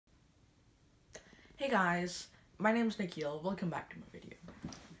Hey guys, my name is Nikhil. Welcome back to my video.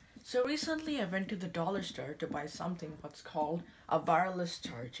 So recently I went to the dollar store to buy something what's called a wireless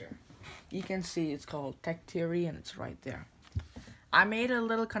charger. You can see it's called Tech Theory and it's right there. I made a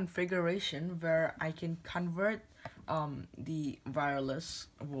little configuration where I can convert the wireless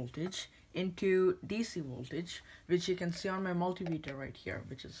voltage into DC voltage, which you can see on my multimeter right here,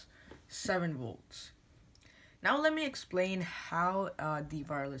 which is 7 volts. Now let me explain how the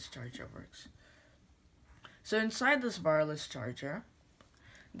wireless charger works. So inside this wireless charger,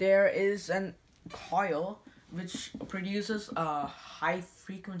 there is an coil which produces a high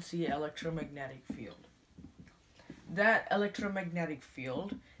frequency electromagnetic field. That electromagnetic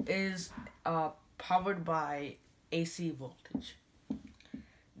field is powered by AC voltage.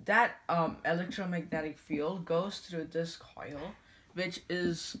 That electromagnetic field goes through this coil, which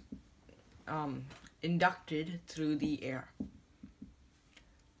is inducted through the air.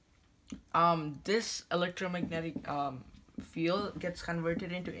 This electromagnetic field gets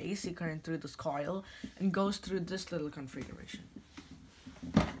converted into AC current through this coil and goes through this little configuration.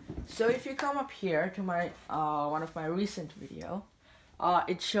 So if you come up here to my one of my recent video,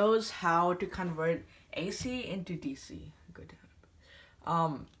 it shows how to convert AC into DC. Good.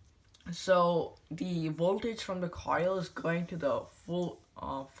 So the voltage from the coil is going to the full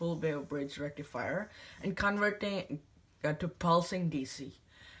wave bridge rectifier and converting to pulsing DC.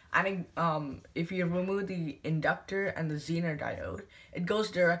 And if you remove the inductor and the Zener diode, it goes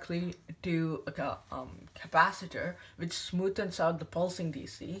directly to a capacitor, which smoothens out the pulsing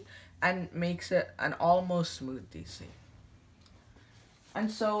DC and makes it an almost smooth DC. And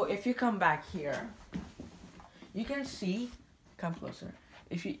so if you come back here, you can see, come closer,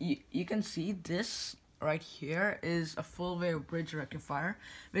 if you can see this right here is a full wave bridge rectifier,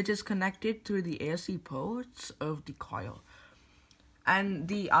 which is connected through the AC ports of the coil. And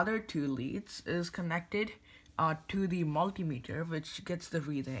the other two leads is connected to the multimeter, which gets the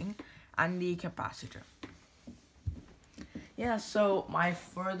reading, and the capacitor. Yeah, so my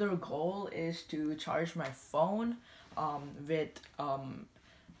further goal is to charge my phone with a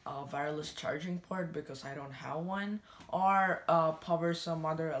wireless charging port because I don't have one, or power some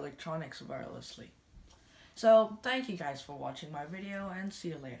other electronics wirelessly. So thank you guys for watching my video and see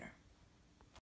you later.